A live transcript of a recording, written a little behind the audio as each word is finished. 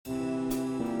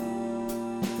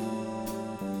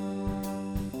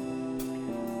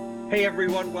Hey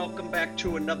everyone, welcome back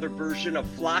to another version of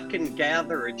Flock and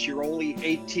Gather. It's your only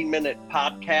 18-minute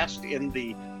podcast in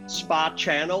the Spa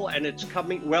channel, and it's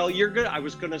coming, I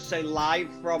was going to say live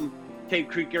from Cave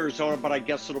Creek, Arizona, but I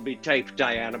guess it'll be taped,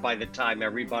 Diana, by the time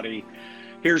everybody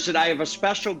hears it. I have a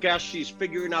special guest. She's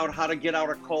figuring out how to get out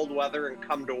of cold weather and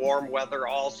come to warm weather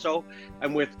also.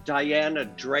 I'm with Diana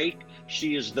Drake.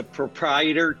 She is the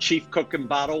proprietor, chief cook, and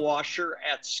bottle washer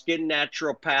at Skin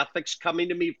Naturopathics, coming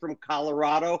to me from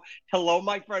Colorado. Hello,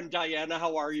 my friend Diana.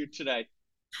 How are you today?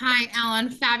 Hi, Allan.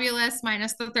 Fabulous,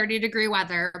 minus the 30-degree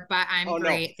weather, but I'm Oh, no.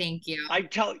 great. Thank you. I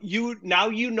tell you, now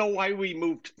you know why we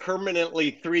moved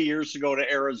permanently 3 years ago to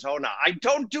Arizona. I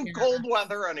don't do Yeah. cold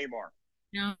weather anymore.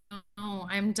 No, no,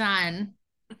 I'm done.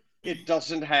 It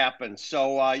doesn't happen.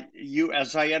 So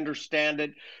as I understand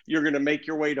it, you're going to make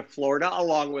your way to Florida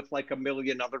along with like a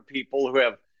million other people who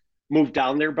have moved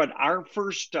down there. But our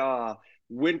first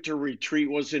winter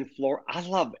retreat was in Florida. I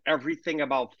love everything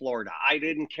about Florida. I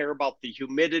didn't care about the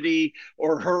humidity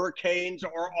or hurricanes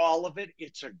or all of it.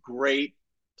 It's a great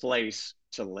place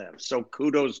to live. So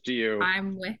kudos to you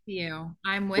I'm with you.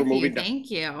 I'm for with you. moving down. Thank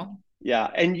you.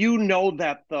 Yeah, and you know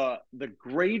that the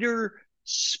greater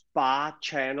spa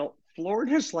channel,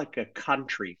 Florida's like a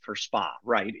country for spa,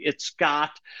 right? It's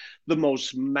got the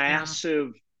most Yeah.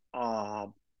 massive uh,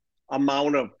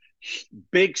 amount of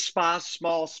big spas,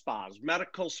 small spas,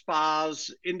 medical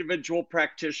spas, individual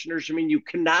practitioners. I mean, you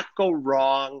cannot go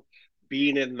wrong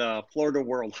being in the Florida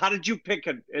world. How did you pick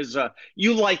it as a,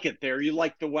 you like it there, you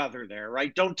like the weather there,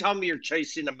 right? Don't tell me you're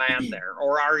chasing a man there,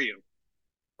 or are you?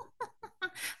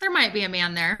 There might be a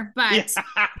man there, Yeah.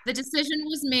 but the decision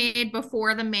was made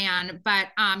before the man. But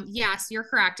yes, you're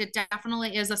correct. It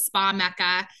definitely is a spa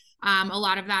mecca. A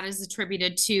lot of that is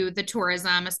attributed to the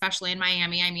tourism, especially in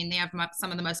Miami. I mean, they have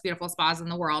some of the most beautiful spas in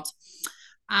the world.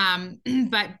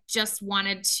 But just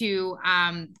wanted to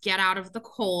get out of the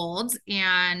cold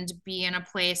and be in a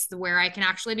place where I can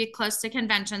actually be close to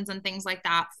conventions and things like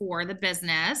that for the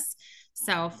business.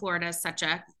 So Florida is such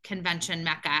a convention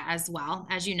mecca as well,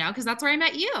 as you know, because that's where I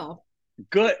met you.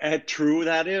 Good, and true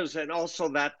that is, and also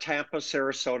that Tampa,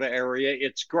 Sarasota area.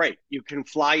 It's great. You can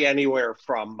fly anywhere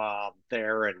from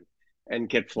there and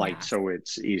get flights, Yes. so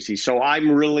it's easy. So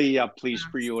I'm really pleased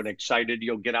for Yes. you and excited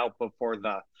you'll get out before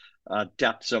the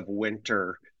depths of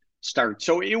winter start.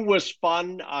 So it was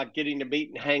fun getting to meet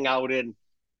and hang out in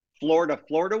Florida.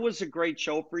 Florida was a great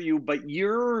show for you, but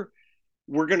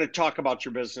we're going to talk about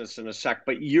your business in a sec,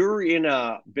 but you're in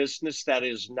a business that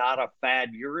is not a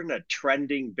fad. You're in a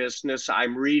trending business.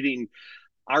 I'm reading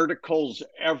articles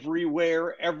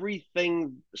everywhere.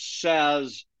 Everything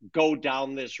says go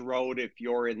down this road if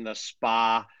you're in the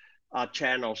spa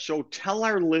channel. So tell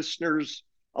our listeners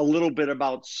a little bit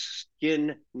about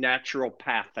Skin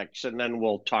Naturopathics, and then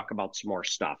we'll talk about some more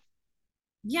stuff.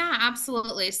 Yeah,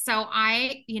 absolutely. So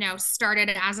I, started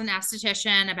as an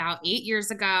esthetician about 8 years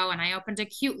ago, and I opened a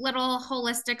cute little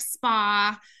holistic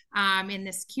spa in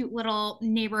this cute little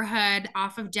neighborhood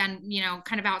off of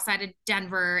kind of outside of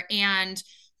Denver. And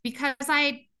because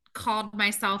I called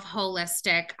myself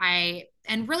holistic,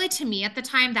 and really to me at the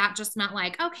time, that just meant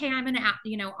like, okay, I'm going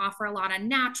to, offer a lot of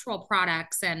natural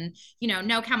products and,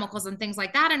 no chemicals and things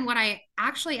like that. And what I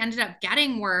actually ended up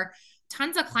getting were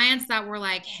tons of clients that were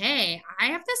like, hey, I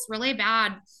have this really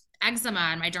bad eczema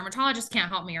and my dermatologist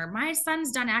can't help me, or my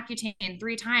son's done Accutane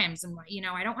 3 times and,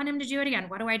 I don't want him to do it again.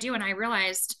 What do I do? And I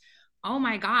realized, oh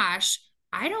my gosh,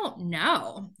 I don't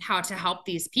know how to help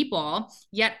these people.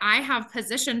 Yet I have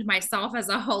positioned myself as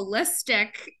a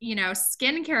holistic,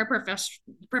 skincare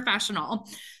professional.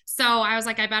 So I was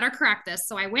like, I better correct this.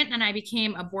 So I went and I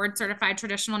became a board certified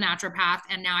traditional naturopath.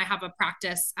 And now I have a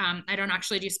practice. I don't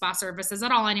actually do spa services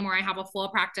at all anymore. I have a full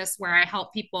practice where I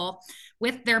help people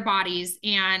with their bodies.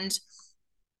 And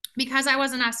because I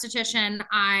was an esthetician,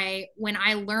 when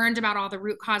I learned about all the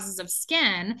root causes of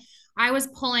skin, I was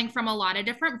pulling from a lot of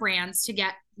different brands to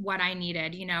get what I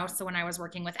needed, So when I was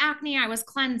working with acne, I was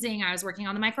cleansing, I was working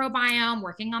on the microbiome,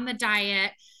 working on the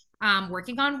diet,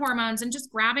 working on hormones, and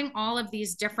just grabbing all of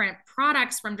these different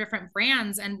products from different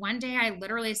brands. And one day I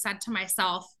literally said to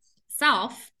myself,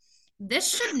 self, this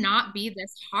should not be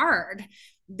this hard.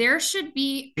 There should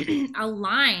be a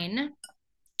line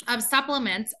of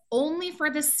supplements only for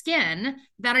the skin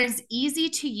that is easy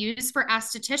to use for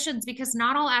estheticians, because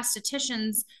not all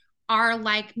estheticians are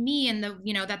like me in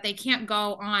that they can't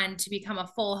go on to become a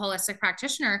full holistic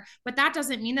practitioner, but that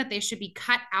doesn't mean that they should be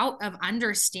cut out of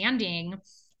understanding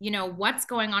what's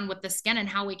going on with the skin and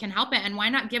how we can help it. And why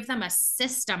not give them a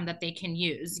system that they can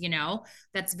use,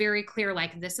 that's very clear,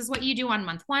 like this is what you do on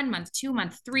month 1, month 2,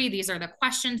 month 3, these are the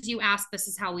questions you ask, this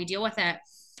is how we deal with it.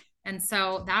 And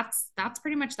so that's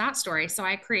pretty much that story. So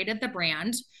I created the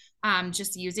brand,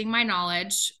 just using my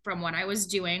knowledge from what I was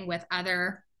doing with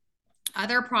other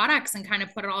products and kind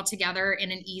of put it all together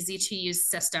in an easy to use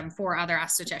system for other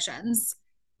estheticians.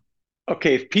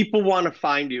 Okay, if people want to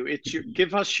find you,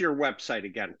 give us your website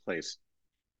again, please.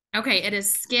 Okay, it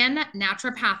is Skin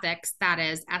Naturopathics. That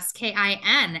is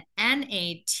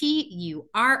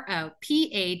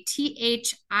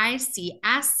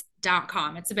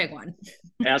SkinNaturopathics.com. It's a big one.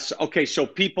 Okay, so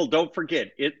people don't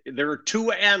forget it. There are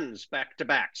two N's back to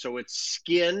back, so it's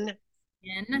Skin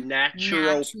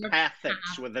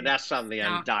Naturopathics with an S on the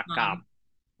end.com.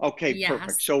 Okay,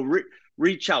 perfect. Yes. So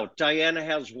reach out. Diana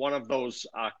has one of those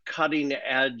cutting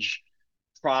edge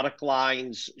product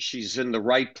lines. She's in the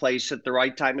right place at the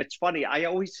right time. It's funny. I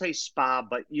always say spa,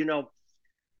 but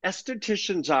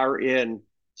estheticians are in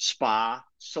spa,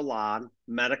 salon,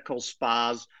 medical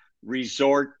spas,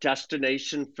 resort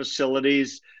destination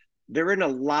facilities. They're in a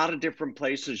lot of different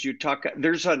places.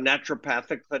 There's a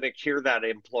naturopathic clinic here that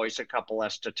employs a couple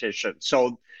estheticians.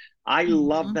 So I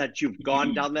love that you've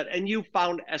gone down that, and you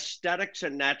found aesthetics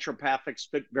and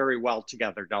naturopathics fit very well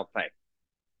together, don't they?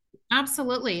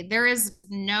 Absolutely. There is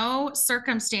no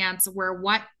circumstance where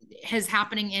what is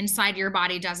happening inside your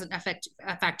body doesn't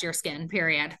affect your skin,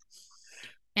 period.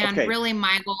 And Okay. really,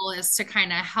 my goal is to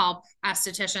kind of help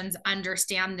estheticians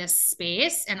understand this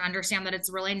space and understand that it's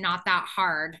really not that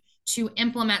hard to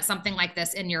implement something like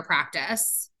this in your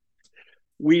practice.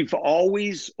 We've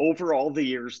always, over all the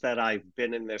years that I've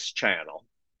been in this channel,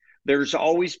 there's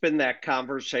always been that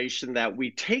conversation that we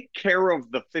take care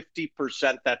of the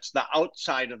 50% that's the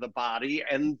outside of the body,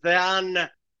 and then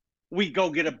we go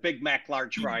get a Big Mac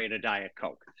large fry and a Diet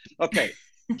Coke. Okay,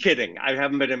 kidding. I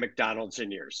haven't been at McDonald's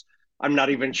in years. I'm not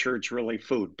even sure it's really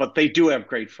food, but they do have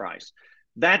great fries.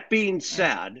 That being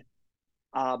said,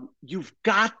 you've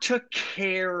got to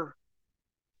care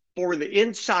for the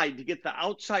inside to get the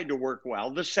outside to work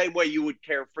well, the same way you would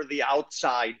care for the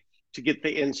outside to get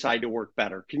the inside to work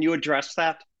better. Can you address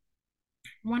that?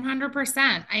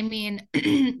 100%. I mean,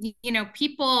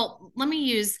 people, let me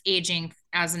use aging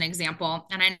as an example.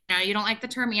 And I know you don't like the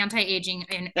term anti-aging,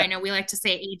 and I know we like to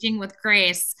say aging with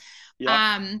grace.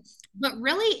 Yep. But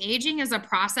really, aging is a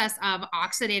process of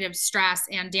oxidative stress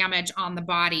and damage on the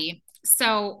body.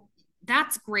 So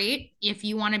that's great if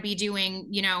you want to be doing,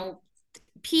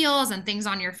 peels and things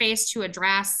on your face to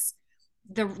address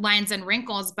the lines and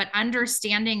wrinkles, but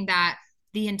understanding that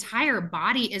the entire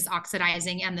body is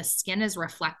oxidizing and the skin is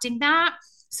reflecting that.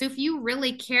 So if you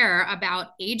really care about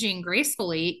aging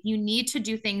gracefully, you need to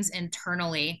do things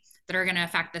internally that are going to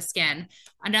affect the skin.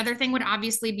 Another thing would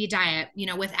obviously be diet,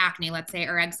 with acne, let's say,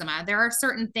 or eczema. There are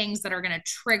certain things that are going to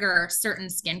trigger certain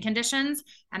skin conditions,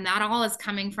 and that all is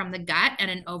coming from the gut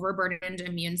and an overburdened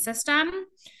immune system.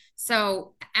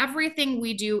 So everything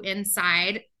we do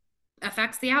inside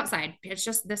affects the outside.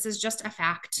 This is just a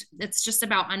fact. It's just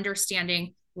about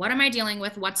understanding, what am I dealing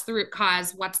with? What's the root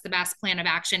cause? What's the best plan of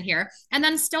action here? And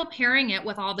then still pairing it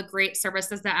with all the great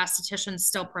services that estheticians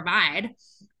still provide.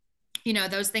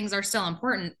 Those things are still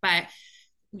important, but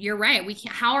you're right.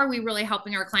 How are we really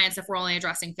helping our clients if we're only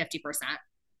addressing 50%?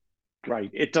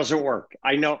 Right. It doesn't work.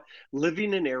 I know,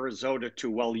 living in Arizona too,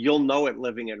 well, you'll know it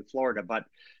living in Florida, but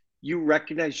you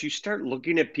recognize, you start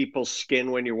looking at people's skin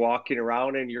when you're walking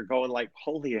around and you're going like,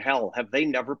 holy hell, have they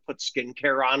never put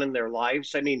skincare on in their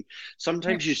lives? I mean,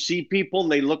 sometimes you see people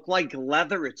and they look like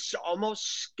leather. It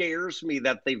almost scares me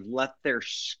that they've let their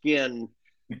skin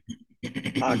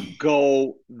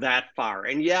go that far.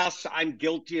 And yes, I'm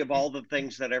guilty of all the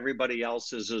things that everybody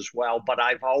else is as well, but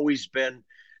I've always been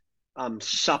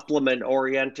supplement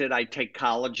oriented. I take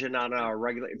collagen on a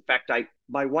regular. In fact,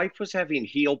 my wife was having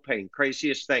heel pain.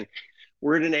 Craziest thing.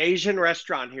 We're at an Asian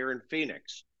restaurant here in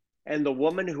Phoenix, and the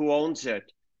woman who owns it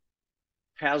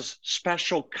has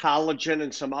special collagen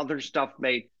and some other stuff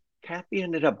made. Kathy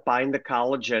ended up buying the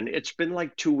collagen. It's been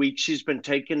like 2 weeks she's been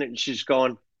taking it, and she's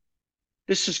going,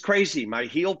 "This is crazy. My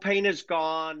heel pain is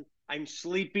gone. I'm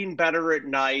sleeping better at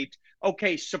night."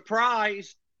 Okay,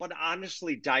 surprise. But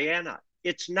honestly, Diana,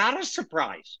 it's not a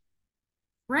surprise.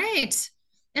 Right.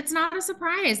 It's not a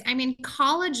surprise. I mean,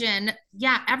 collagen,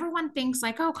 yeah, everyone thinks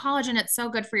like, oh, collagen, it's so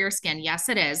good for your skin. Yes,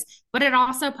 it is. But it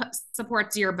also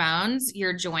supports your bones,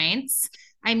 your joints.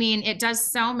 I mean, it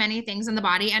does so many things in the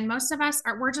body. And most of us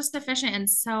we're just deficient in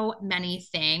so many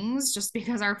things just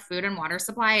because our food and water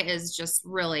supply is just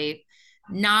really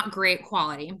not great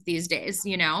quality these days.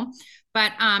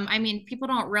 But I mean, people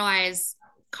don't realize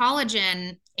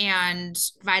collagen and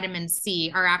vitamin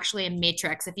C are actually a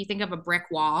matrix. If you think of a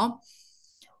brick wall,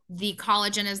 the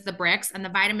collagen is the bricks, and the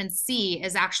vitamin C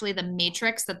is actually the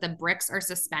matrix that the bricks are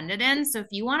suspended in. So if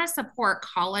you want to support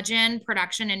collagen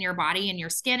production in your body, in your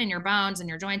skin, in your bones, and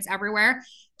your joints everywhere,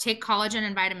 take collagen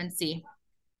and vitamin C.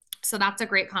 So that's a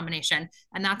great combination.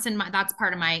 And that's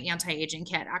part of my anti-aging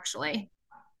kit, actually.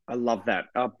 I love that.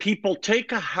 People,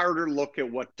 take a harder look at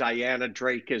what Diana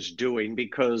Drake is doing,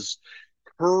 because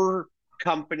her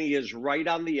company is right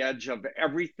on the edge of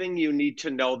everything you need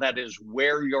to know. That is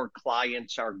where your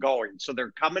clients are going. So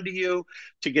they're coming to you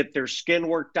to get their skin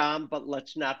worked on, but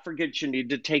let's not forget you need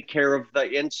to take care of the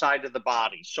inside of the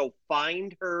body. So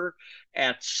find her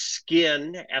at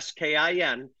Skin,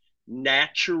 S-K-I-N,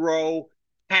 Naturopathics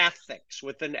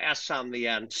with an S on the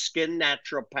end,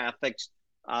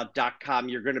 skinnaturopathics.com.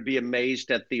 You're going to be amazed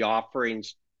at the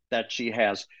offerings that she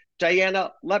has.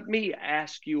 Diana, let me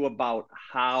ask you about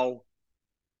how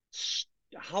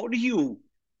do you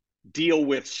deal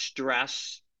with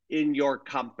stress in your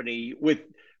company with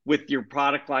your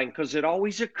product line? Because it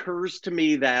always occurs to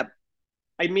me that,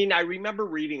 I mean, I remember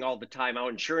reading all the time how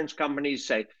insurance companies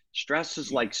say stress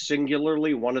is like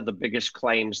singularly one of the biggest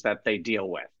claims that they deal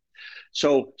with.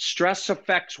 So stress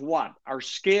affects what? Our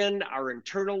skin, our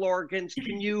internal organs.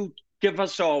 Can you give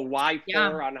us a why Yeah,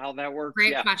 for on how that works?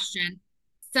 great Yeah. question.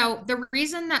 So the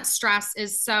reason that stress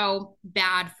is so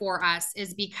bad for us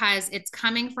is because it's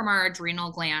coming from our adrenal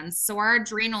glands. So our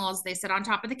adrenals, they sit on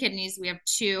top of the kidneys. We have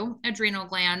two adrenal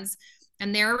glands,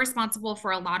 and they're responsible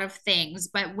for a lot of things.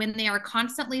 But when they are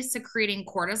constantly secreting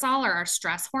cortisol, or our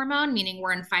stress hormone, meaning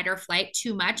we're in fight or flight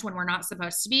too much when we're not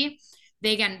supposed to be,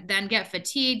 they can then get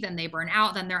fatigued, then they burn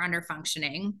out, then they're under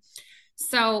functioning.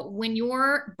 So when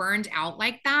you're burned out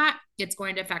like that, it's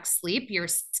going to affect sleep, your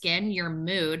skin, your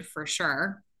mood for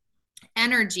sure.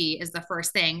 Energy is the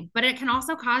first thing, but it can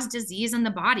also cause disease in the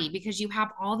body because you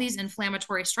have all these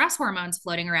inflammatory stress hormones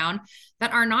floating around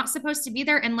that are not supposed to be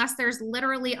there unless there's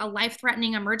literally a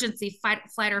life-threatening emergency,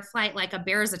 flight or flight, like a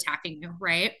bear is attacking you,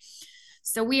 right?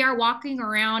 So we are walking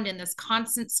around in this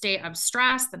constant state of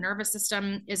stress. The nervous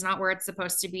system is not where it's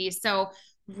supposed to be. So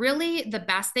really the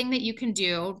best thing that you can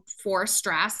do for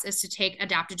stress is to take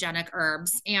adaptogenic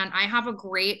herbs. And I have a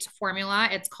great formula.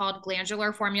 It's called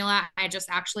glandular formula. I just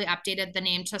actually updated the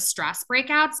name to stress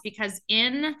breakouts because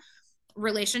in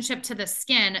relationship to the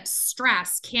skin,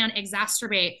 stress can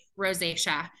exacerbate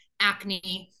rosacea,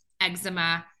 acne,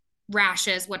 eczema,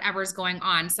 rashes, whatever's going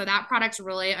on. So that product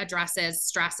really addresses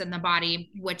stress in the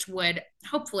body, which would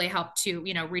hopefully help to,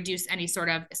 reduce any sort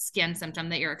of skin symptom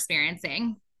that you're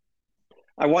experiencing.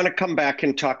 I want to come back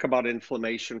and talk about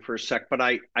inflammation for a sec, but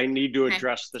I need to Okay.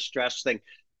 address the stress thing.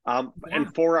 Yeah.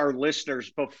 And for our listeners,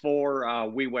 before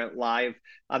we went live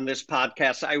on this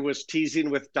podcast, I was teasing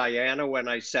with Diana when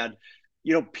I said,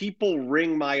 people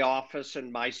ring my office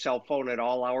and my cell phone at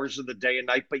all hours of the day and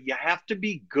night, but you have to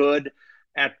be good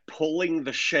at pulling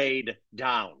the shade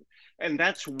down. And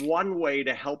that's one way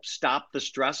to help stop the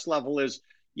stress level is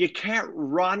you can't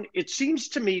run. It seems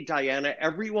to me, Diana,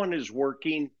 everyone is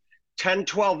working 10,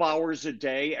 12 hours a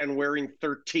day and wearing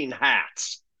 13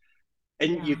 hats.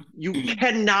 And you Yeah. you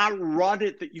cannot run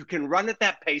it that you can run at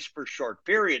that pace for short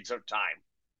periods of time.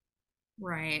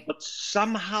 Right. But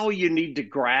somehow you need to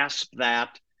grasp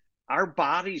that our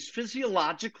bodies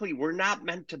physiologically, we're not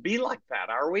meant to be like that,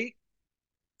 are we?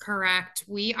 Correct.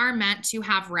 We are meant to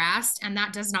have rest, and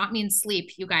that does not mean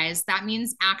sleep, you guys. That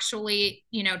means actually,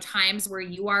 times where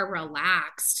you are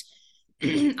relaxed.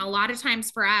 A lot of times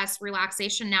for us,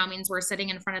 relaxation now means we're sitting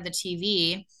in front of the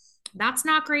TV. That's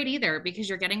not great either because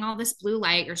you're getting all this blue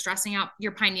light, you're stressing out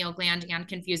your pineal gland and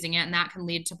confusing it, and that can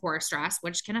lead to poor stress,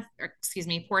 which can, excuse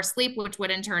me, poor sleep, which would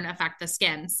in turn affect the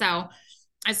skin. So,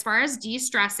 as far as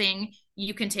de-stressing,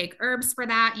 you can take herbs for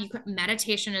that.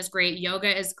 Meditation is great,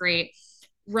 yoga is great.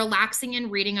 Relaxing and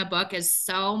reading a book is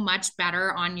so much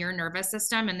better on your nervous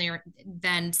system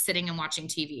than sitting and watching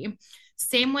TV.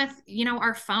 Same with,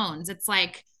 our phones. It's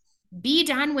like, be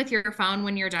done with your phone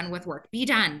when you're done with work. Be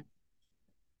done.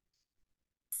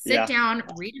 Sit Yeah. down,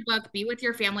 read a book, be with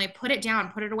your family, put it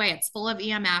down, put it away. It's full of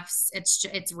EMFs.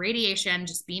 It's radiation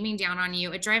just beaming down on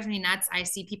you. It drives me nuts. I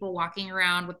see people walking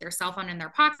around with their cell phone in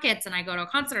their pockets, and I go to a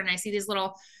concert and I see these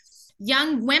little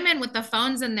young women with the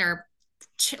phones in their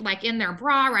like in their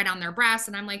bra, right on their breasts.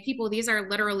 And I'm like, people, these are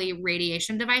literally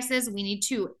radiation devices. We need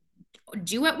to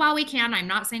do it while we can. I'm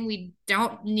not saying we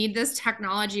don't need this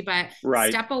technology, but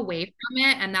Right. step away from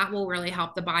it. And that will really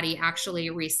help the body actually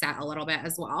reset a little bit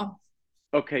as well.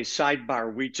 Okay,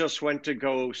 sidebar. We just went to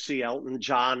go see Elton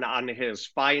John on his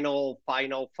Yeah, final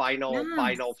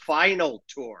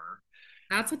tour.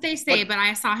 that's what they say. But But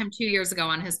I saw him 2 years ago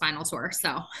on his final tour.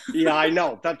 So, yeah, I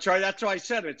know. That's right. That's why I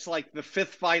said it's like the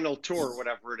fifth final tour,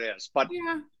 whatever it is. But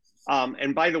yeah.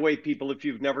 And by the way, people, if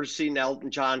you've never seen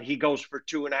Elton John, he goes for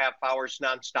 2.5 hours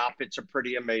nonstop. It's a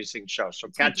pretty amazing show. So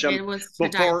catch him It was to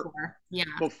die before for. Yeah.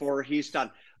 before he's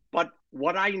done. But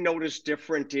what I noticed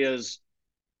different is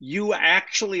you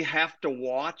actually have to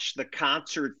watch the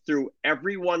concert through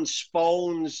everyone's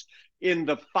phones in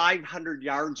the 500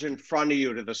 yards in front of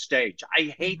you to the stage.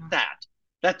 I hate Yeah. that.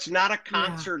 That's not a Yeah.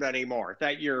 concert anymore.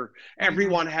 That you're I know.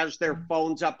 everyone has their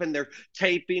phones up and they're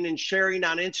taping and sharing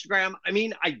on Instagram. I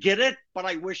mean, I get it, but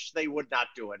I wish they would not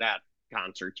do it at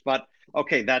concerts. But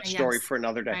okay, that story Yes, for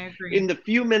another day. I In agree. the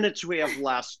few minutes we have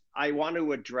left, I want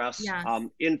to address Yes.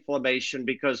 inflammation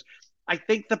because I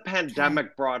think the Okay.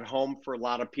 pandemic brought home for a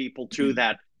lot of people too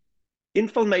that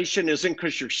inflammation isn't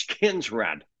because your skin's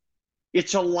red.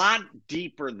 It's a lot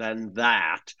deeper than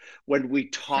that when we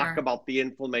talk Sure. about the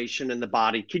inflammation in the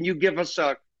body. Can you give us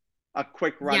a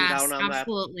quick Yes, rundown on that?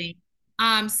 absolutely.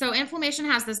 So inflammation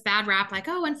has this bad rap, like,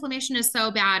 oh, inflammation is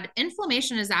so bad.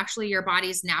 Inflammation is actually your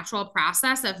body's natural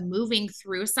process of moving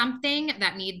through something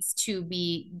that needs to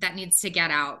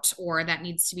get out or that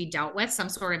needs to be dealt with, some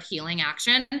sort of healing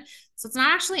action. So it's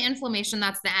not actually inflammation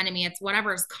that's the enemy, it's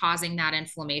whatever is causing that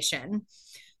inflammation.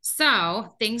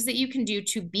 So, things that you can do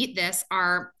to beat this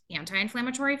are anti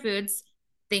inflammatory foods,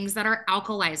 things that are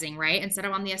alkalizing, right? Instead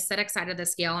of on the acidic side of the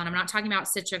scale. And I'm not talking about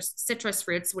citrus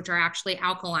fruits, which are actually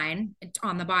alkaline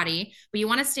on the body, but you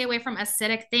want to stay away from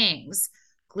acidic things,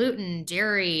 gluten,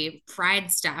 dairy,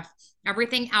 fried stuff.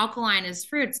 Everything alkaline is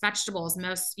fruits, vegetables,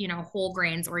 most, whole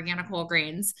grains, organic whole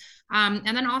grains. And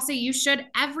then also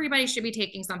everybody should be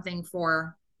taking something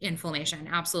for inflammation.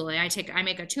 Absolutely. I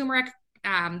make a turmeric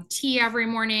tea every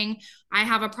morning. I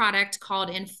have a product called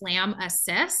Inflam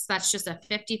Assist. That's just a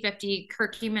 50-50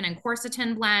 curcumin and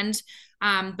quercetin blend.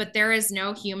 But there is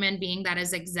no human being that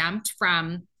is exempt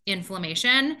from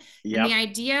inflammation. And the Yep.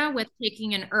 idea with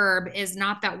taking an herb is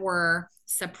not that we're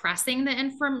suppressing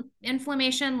the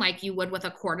inflammation like you would with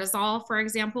a cortisol, for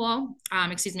example, a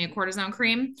cortisone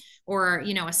cream or, a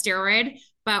steroid.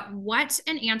 But what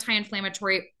an anti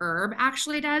inflammatory herb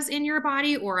actually does in your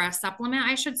body, or a supplement,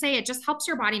 I should say, it just helps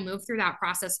your body move through that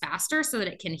process faster so that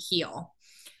it can heal.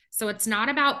 So it's not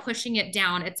about pushing it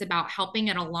down, it's about helping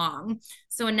it along.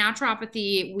 So in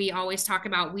naturopathy, we always talk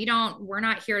about we're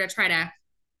not here to try to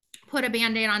put a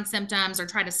band-aid on symptoms or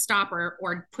try to stop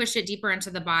or push it deeper into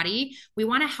the body. We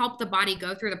want to help the body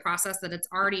go through the process that it's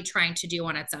already trying to do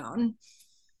on its own.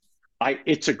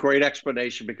 It's a great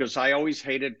explanation because I always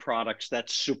hated products that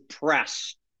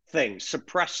suppress things.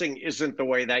 Suppressing isn't the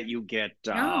way that you get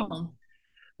No,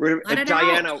 rid let of it out.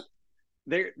 Diana.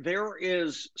 There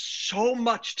is so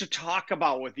much to talk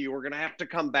about with you. We're going to have to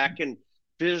come back and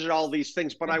visit all these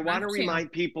things, but We I want have to to.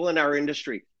 remind people in our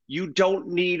industry, you don't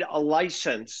need a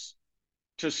license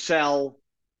to sell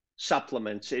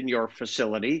supplements in your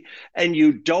facility, and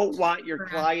you don't want your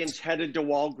Correct. clients headed to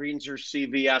Walgreens or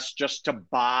CVS just to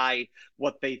buy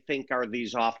what they think are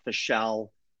these off the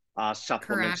shelf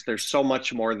supplements. There's Correct. so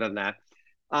much more than that.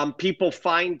 People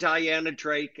find Diana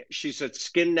Drake. She's at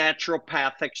Skin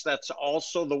Naturopathics. That's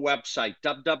also the website,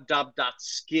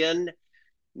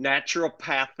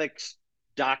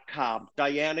 www.skinnaturopathics.com.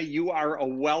 Diana, you are a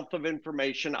wealth of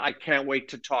information. I can't wait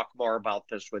to talk more about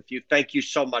this with you. Thank you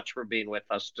so much for being with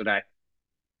us today.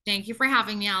 Thank you for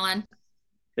having me, Allan.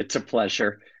 It's a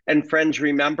pleasure. And friends,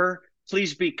 remember,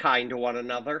 please be kind to one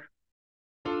another.